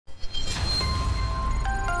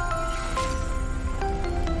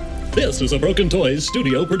This is a Broken Toys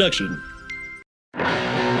studio production.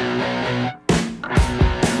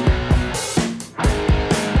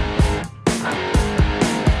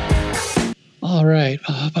 All right.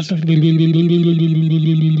 Are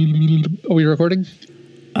we recording?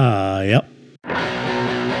 Yep.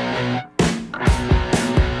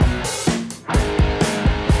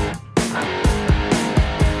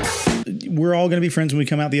 We're all going to be friends when we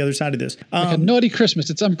come out the other side of this. Like a naughty Christmas.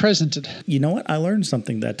 It's unprecedented. You know what? I learned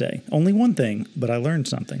something that day. Only one thing, but I learned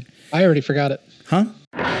something. I already forgot it. Huh?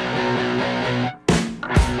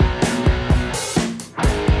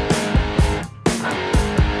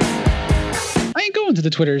 I ain't going to the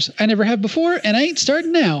Twitters. I never have before, and I ain't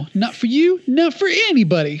starting now. Not for you, not for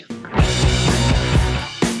anybody.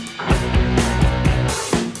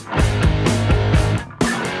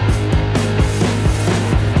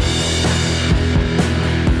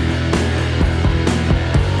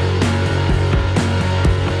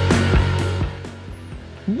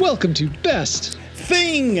 Welcome to Best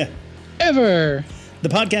Thing Ever. The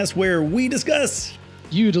podcast where we discuss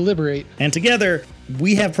You deliberate. and together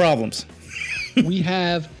we have problems. We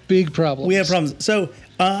have big problems. We have problems. So,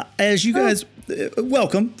 as you guys,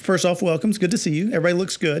 welcome. First off, welcome. It's good to see you. Everybody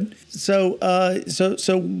looks good. So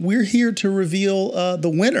we're here to reveal the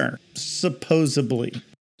winner, supposedly.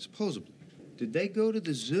 Supposedly. Did they go to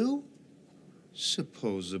the zoo?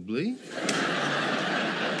 Supposedly.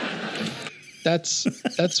 That's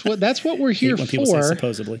what we're here When people say for.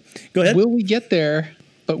 supposedly. Go ahead. Will we get there?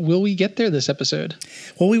 But will we get there this episode?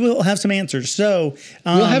 Well, we will have some answers. So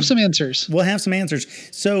We'll have some answers. We'll have some answers.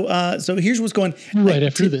 So here's what's going Right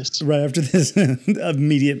after this. Right after this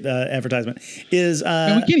immediate advertisement is.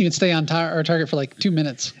 And we can't even stay on our target for like 2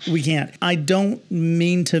 minutes. We can't. I don't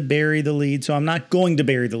mean to bury the lead, so I'm not going to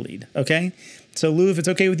bury the lead. Okay. So, Lou, if it's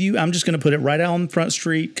okay with you, I'm just going to put it right out on Front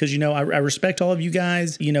Street because, I respect all of you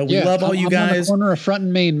guys. We love all you guys. I'm on the corner of Front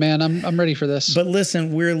and Main, man. I'm ready for this. But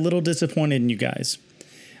listen, we're a little disappointed in you guys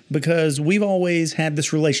because we've always had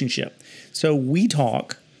this relationship. So we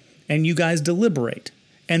talk and you guys deliberate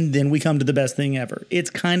and then we come to the best thing ever. It's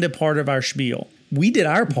kind of part of our spiel. We did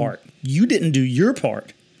our part. You didn't do your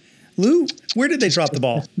part. Lou, where did they drop the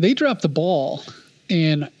ball? They dropped the ball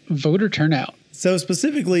in voter turnout. So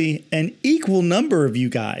specifically, an equal number of you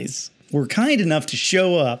guys were kind enough to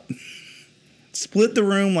show up, split the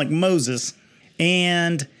room like Moses,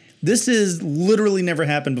 and this has literally never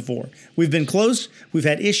happened before. We've been close. We've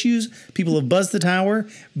had issues. People have buzzed the tower,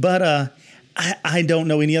 but I don't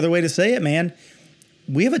know any other way to say it, man.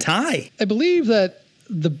 We have a tie. I believe that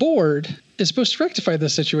the board is supposed to rectify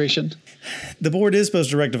this situation. The board is supposed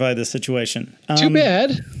to rectify this situation. Too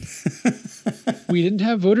bad. We didn't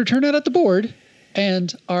have voter turnout at the board,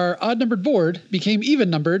 and our odd-numbered board became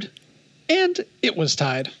even-numbered, and it was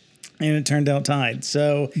tied. And it turned out tied.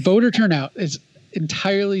 So Voter turnout is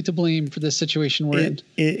entirely to blame for this situation we're in.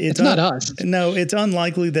 It's not us. No, it's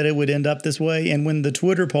unlikely that it would end up this way. And when the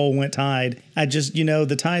Twitter poll went tied, I just,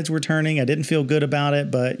 the tides were turning. I didn't feel good about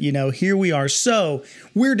it, but, here we are. So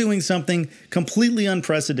we're doing something completely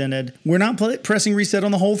unprecedented. We're not pressing reset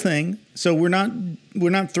on the whole thing. So we're not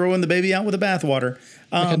throwing the baby out with the bathwater.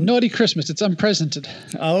 Like a naughty Christmas. It's unprecedented.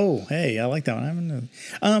 Oh, hey, I like that one. I haven't known.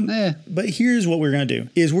 But here's what we're going to do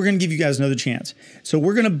is we're going to give you guys another chance. So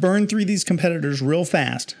we're going to burn through these competitors real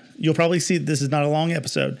fast. You'll probably see that this is not a long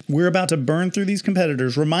episode. We're about to burn through these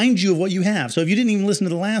competitors, remind you of what you have. So if you didn't even listen to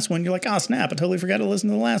the last one, you're like, oh, snap, I totally forgot to listen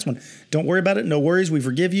to the last one. Don't worry about it. No worries. We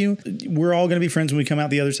forgive you. We're all going to be friends when we come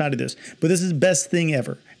out the other side of this. But this is best thing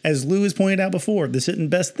ever. As Lou has pointed out before, this isn't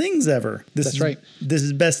best things ever. That's right. This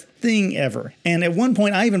is best thing ever. And at one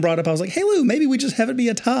point, I even brought up, I was like, hey, Lou, maybe we just have it be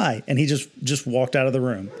a tie. And he just walked out of the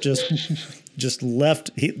room. Just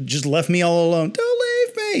left me all alone. Don't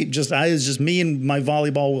leave me. It was just me and my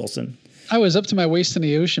volleyball Wilson. I was up to my waist in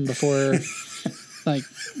the ocean before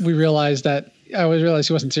we realized that he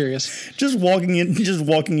wasn't serious. Just walking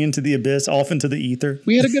into the abyss, off into the ether.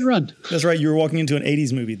 We had a good run. That's right. You were walking into an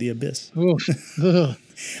 80s movie, The Abyss. Oof.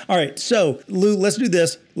 All right. So, Lou, let's do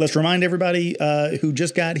this. Let's remind everybody who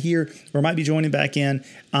just got here or might be joining back in.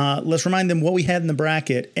 Let's remind them what we had in the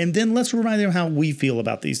bracket, and then let's remind them how we feel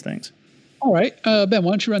about these things. All right. Ben,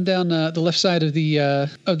 why don't you run down the left side of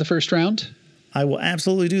the first round? I will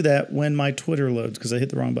absolutely do that when my Twitter loads because I hit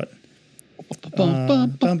the wrong button.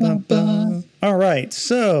 All right.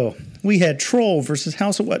 So we had Troll versus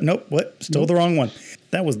House of what? Nope. What? Still the wrong one.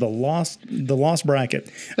 That was the lost bracket.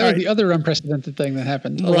 That was the other unprecedented thing that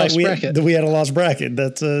happened. Lost bracket. We had a lost bracket.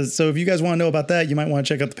 That's so if you guys want to know about that, you might want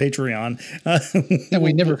to check out the Patreon. And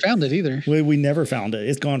we never found it either. We never found it.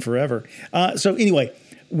 It's gone forever. So anyway,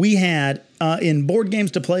 we had in board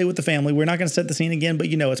games to play with the family. We're not going to set the scene again, but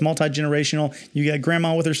it's multi-generational. You got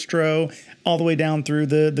grandma with her stro all the way down through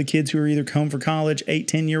the kids who are either home for college, 8,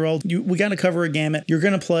 10-year-old. We got to cover a gamut. You're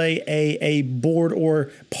going to play a board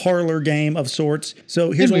or parlor game of sorts.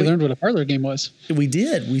 So here's we learned what a parlor game was. We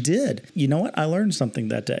did. You know what? I learned something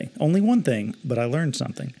that day. Only one thing, but I learned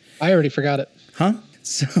something. I already forgot it. Huh?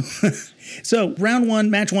 So round one,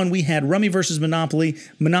 match one, we had Rummy versus Monopoly.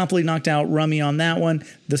 Monopoly knocked out Rummy on that one.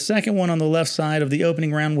 The second one on the left side of the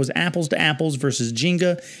opening round was Apples to Apples versus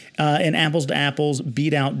Jenga, and Apples to Apples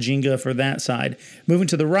beat out Jenga for that side. Moving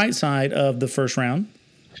to the right side of the first round,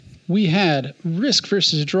 we had Risk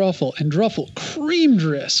versus Drawful, and Drawful creamed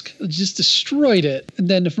Risk, just destroyed it. And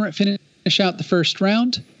then to finish out the first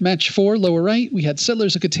round, match 4, lower right, we had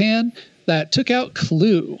Settlers of Catan that took out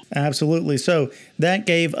Clue. Absolutely. So that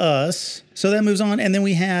gave us... So that moves on. And then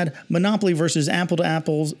we had Monopoly versus Apple to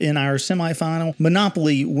Apples in our semifinal.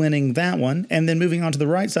 Monopoly winning that one. And then moving on to the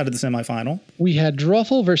right side of the semifinal, we had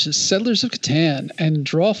Drawful versus Settlers of Catan. And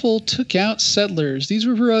Drawful took out Settlers. These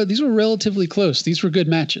were relatively close. These were good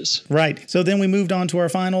matches. Right. So then we moved on to our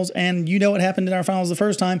finals. And you know what happened in our finals the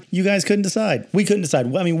first time? You guys couldn't decide. We couldn't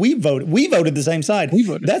decide. I mean, we voted the same side. We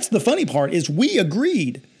voted. That's the funny part, is we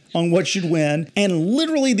agreed on what should win, and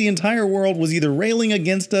literally the entire world was either railing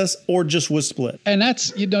against us or just was split. And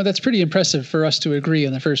that's pretty impressive for us to agree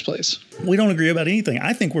in the first place. We don't agree about anything.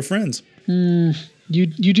 I think we're friends. You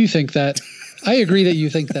do think that. I agree that you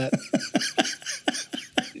think that.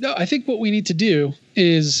 No, I think what we need to do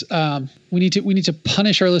is we need to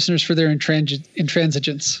punish our listeners for their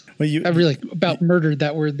intransigence. Well, I really about murdered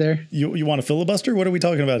that word there. You want a filibuster? What are we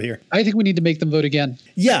talking about here? I think we need to make them vote again.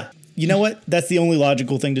 Yeah. You know what? That's the only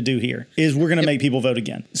logical thing to do here, is we're going to make people vote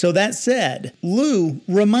again. So that said, Lou,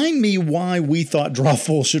 remind me why we thought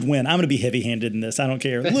Drawful should win. I'm going to be heavy-handed in this. I don't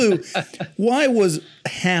care. Lou, why was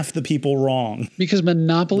half the people wrong? Because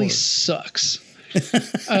Monopoly sucks.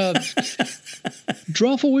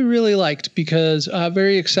 Drawful we really liked because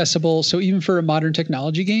very accessible. So even for a modern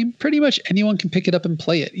technology game, pretty much anyone can pick it up and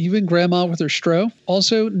play it. Even grandma with her stro.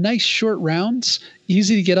 Also, nice short rounds,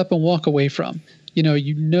 easy to get up and walk away from.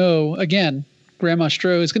 Again, Grandma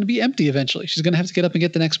Stro is going to be empty eventually. She's going to have to get up and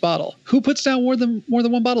get the next bottle. Who puts down more than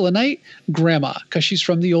one bottle a night? Grandma, because she's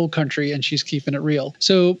from the old country and she's keeping it real.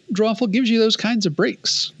 So Drawful gives you those kinds of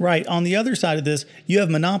breaks. Right. On the other side of this, you have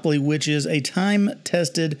Monopoly, which is a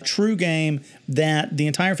time-tested, true game that the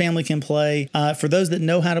entire family can play. For those that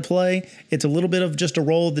know how to play, it's a little bit of just a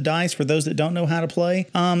roll of the dice. For those that don't know how to play,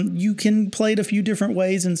 you can play it a few different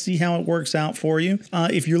ways and see how it works out for you.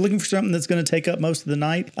 If you're looking for something that's going to take up most of the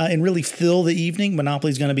night and really fill the evening, Monopoly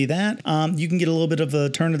is going to be that. You can get a little bit of a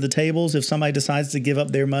turn of the tables if somebody decides to give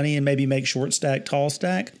up their money and maybe make short stack, tall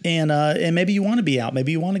stack. And maybe you want to be out.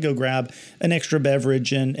 Maybe you want to go grab an extra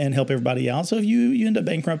beverage and help everybody out. So if you end up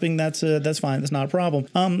bankrupting, that's fine. That's not a problem.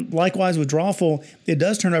 Likewise with Drawful, it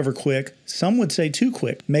does turn over quick. Some would say too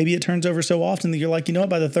quick. Maybe it turns over so often that you're like, you know what,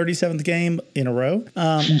 by the 37th game in a row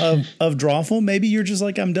of Drawful, maybe you're just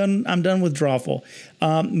like, I'm done with Drawful.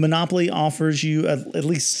 Monopoly offers you at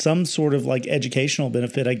least some sort of like educational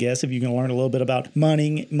benefit, I guess, if you can learn a little bit about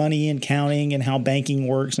money and counting and how banking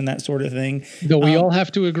works and that sort of thing. Though we all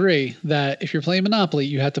have to agree that if you're playing Monopoly,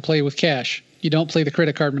 you have to play with cash. You don't play the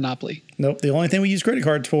credit card Monopoly. Nope. The only thing we use credit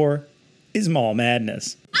cards for is mall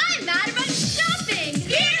madness. I'm mad about shopping.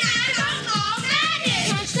 You're mad about mall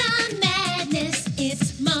madness. Catch some madness.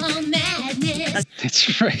 It's mall madness.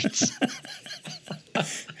 That's right.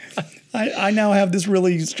 I now have this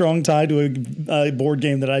really strong tie to a board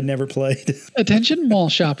game that I'd never played. Attention, mall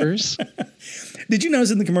shoppers. Did you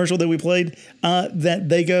notice in the commercial that we played that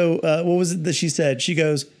they go, what was it that she said? She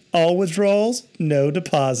goes, all withdrawals, no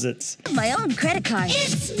deposits. My own credit card.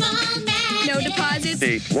 It's mall madness. No deposits.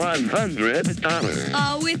 Take $100.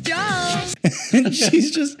 All withdrawals. And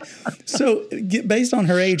she's just so based on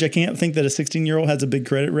her age, I can't think that a 16-year-old has a big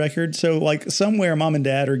credit record. So like somewhere mom and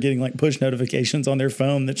dad are getting like push notifications on their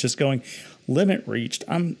phone that's just going, limit reached.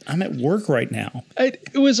 I'm at work right now.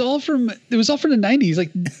 It was all from the 90s.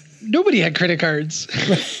 Like nobody had credit cards.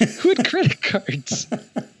 Who had credit cards?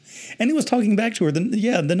 And he was talking back to her. The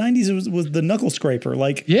 90s was the knuckle scraper.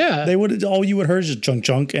 Like, yeah, all you would hear is just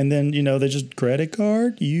chunk, and then they just credit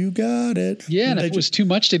card, you got it. Yeah, and if it was too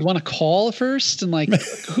much, they'd want to call first, and like,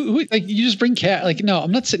 who like you just bring cash. Like, no,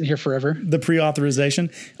 I'm not sitting here forever. The pre-authorization.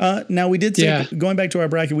 Now we did say, going back to our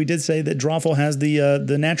bracket, we did say that Drawful has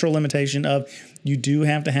the natural limitation of you do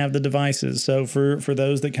have to have the devices. So for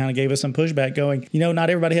those that kind of gave us some pushback going, not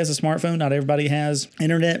everybody has a smartphone, not everybody has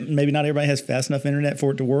internet, maybe not everybody has fast enough internet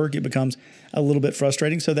for it to work. It becomes a little bit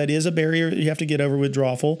frustrating. So that is a barrier you have to get over with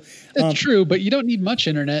Drawful. That's true, but you don't need much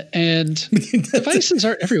internet, and devices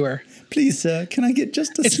are everywhere. Please, can I get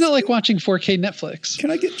just a... It's not like watching 4K Netflix.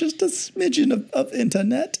 Can I get just a smidgen of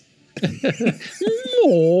internet?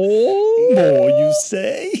 More, you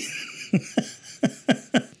say?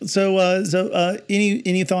 So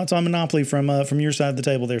any thoughts on Monopoly from your side of the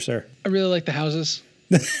table there, sir? I really like the houses.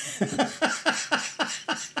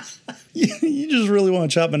 You just really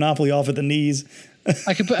want to chop Monopoly off at the knees.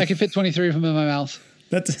 I could fit 23 of them in my mouth.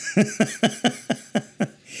 That's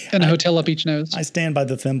and a hotel up each nose. I stand by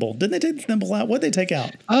the thimble. Didn't they take the thimble out? What'd they take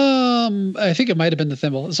out? I think it might have been the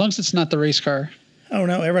thimble, as long as it's not the race car. Oh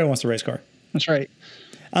no, everybody wants the race car. That's right.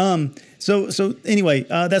 So anyway,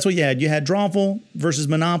 that's what you had. You had Drawful versus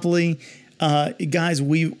Monopoly. Guys,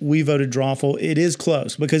 we voted Drawful. It is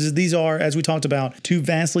close because these are, as we talked about, two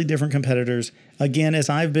vastly different competitors. Again, as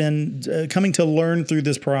I've been coming to learn through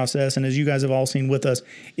this process, and as you guys have all seen with us,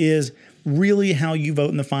 is really how you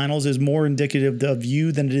vote in the finals is more indicative of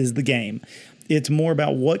you than it is the game. It's more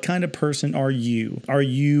about what kind of person are you? Are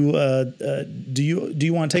you do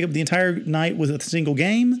you want to take up the entire night with a single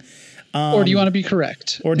game? Or do you want to be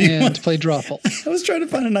correct or do you want to play Drawful? I was trying to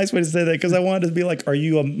find a nice way to say that because I wanted to be like, are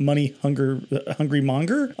you a hungry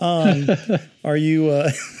monger? Are you...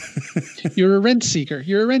 You're a rent seeker.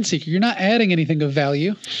 You're not adding anything of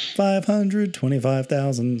value.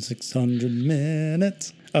 525,600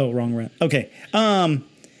 minutes. Oh, wrong rent. Okay.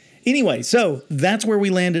 Anyway, so that's where we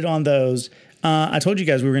landed on those. I told you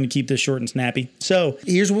guys we were going to keep this short and snappy. So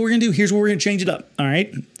here's what we're going to do. Here's what we're going to change it up. All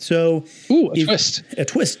right. So twist. A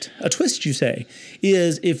twist, you say,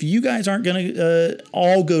 is if you guys aren't going to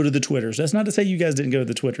all go to the Twitters. That's not to say you guys didn't go to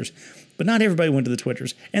the Twitters, but not everybody went to the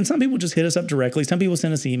Twitters. And some people just hit us up directly. Some people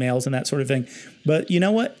send us emails and that sort of thing. But you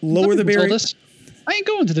know what? Lower the barrier. I ain't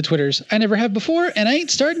going to the Twitters. I never have before, and I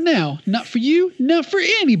ain't starting now. Not for you, not for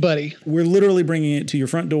anybody. We're literally bringing it to your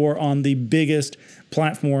front door on the biggest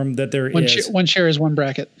platform that there is. One share is one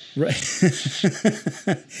bracket. Right.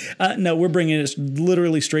 No, we're bringing it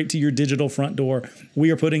literally straight to your digital front door.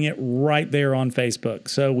 We are putting it right there on Facebook.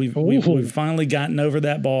 So we've finally gotten over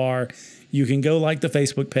that bar. You can go like the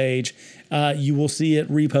Facebook page. You will see it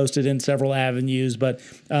reposted in several avenues, but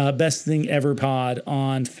Best Thing Ever Pod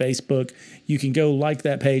on Facebook. You can go like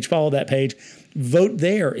that page, follow that page, vote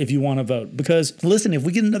there if you want to vote. Because listen, if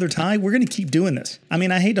we get another tie, we're going to keep doing this. I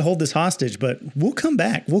mean, I hate to hold this hostage, but we'll come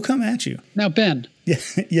back. We'll come at you. Now, Ben. Yeah.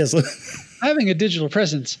 Yes. Having a digital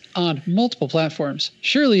presence on multiple platforms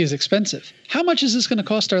surely is expensive. How much is this going to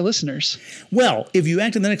cost our listeners? Well, if you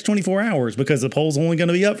act in the next 24 hours, because the poll's only going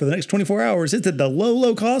to be up for the next 24 hours, it's at the low,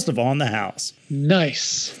 low cost of On the House.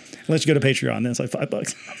 Nice. Unless you go to Patreon, then it's like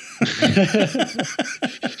 $5.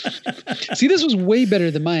 See, this was way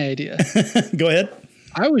better than my idea. Go ahead.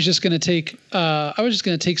 I was just going to take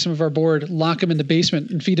some of our board, lock them in the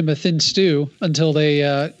basement, and feed them a thin stew until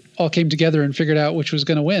they all came together and figured out which was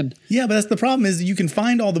going to win. Yeah, but that's the problem is you can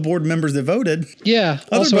find all the board members that voted. Yeah.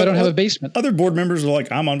 Also, I don't have a basement. Other board members are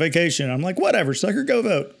like, I'm on vacation. I'm like, whatever, sucker, go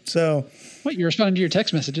vote. So. What? You're responding to your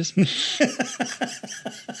text messages?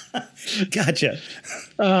 Gotcha.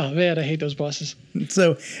 Oh man, I hate those bosses.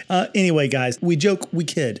 So anyway, guys, we joke, we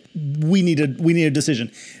kid. We need a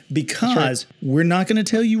decision because we're not going to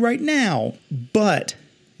tell you right now, but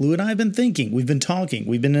Lou and I have been thinking, we've been talking,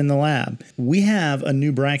 we've been in the lab. We have a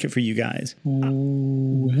new bracket for you guys.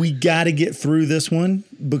 Ooh. We got to get through this one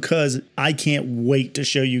because I can't wait to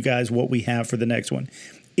show you guys what we have for the next one.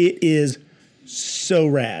 It is so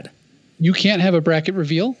rad. You can't have a bracket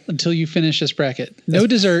reveal until you finish this bracket. No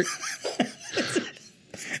dessert.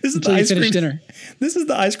 This is the ice cream dinner. This is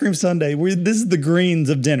the ice cream sundae. This is the greens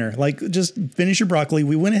of dinner. Like, just finish your broccoli.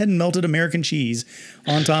 We went ahead and melted American cheese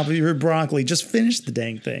on top of your broccoli. Just finish the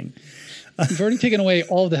dang thing. You've already taken away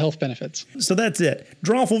all of the health benefits. So that's it.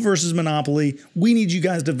 Drawful versus Monopoly. We need you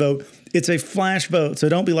guys to vote. It's a flash vote. So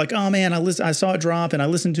don't be like, oh man, I saw it drop and I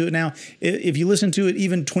listened to it now. If you listen to it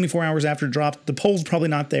even 24 hours after it dropped, the poll's probably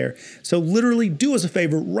not there. So literally do us a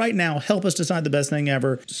favor right now. Help us decide the best thing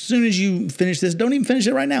ever. As soon as you finish this, don't even finish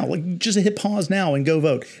it right now. Like, just hit pause now and go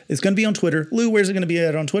vote. It's going to be on Twitter. Lou, where's it going to be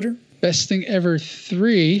at on Twitter? Best Thing Ever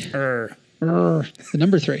 3. The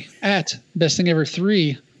number 3. At Best Thing Ever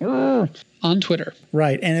 3. on Twitter.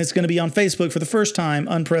 Right. And it's going to be on Facebook for the first time,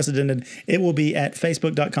 unprecedented. It will be at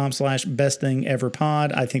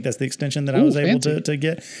facebook.com/bestthingeverpod. I think that's the extension that I was able to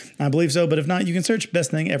get. I believe so. But if not, you can search Best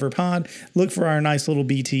Thing Ever Pod. Look for our nice little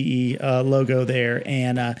BTE logo there.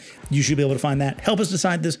 And you should be able to find that. Help us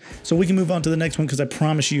decide this so we can move on to the next one, because I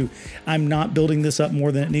promise you, I'm not building this up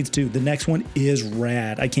more than it needs to. The next one is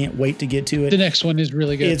rad. I can't wait to get to it. The next one is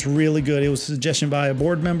really good. It's really good. It was a suggestion by a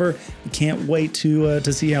board member. Can't wait to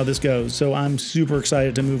see how this goes. So I'm super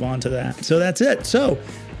excited to move on to that. So that's it. So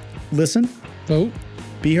listen, vote,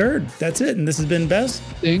 be heard. That's it. And this has been Best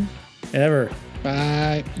Thing Ever.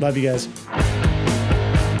 Bye. Love you guys.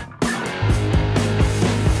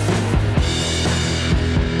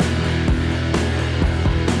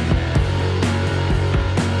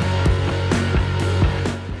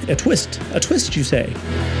 A twist, you say?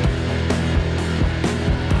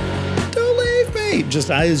 Don't leave me.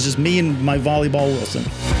 It's just me and my volleyball Wilson.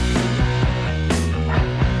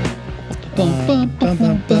 Bum, bum, bum,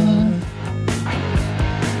 bum, bum.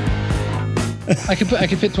 I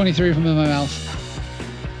could fit 23 of them in my mouth.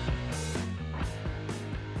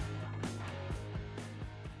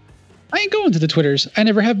 I ain't going to the Twitters. I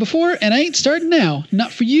never have before, and I ain't starting now.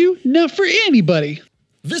 Not for you, not for anybody.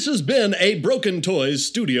 This has been a Broken Toys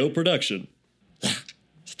studio production.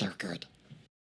 Still good.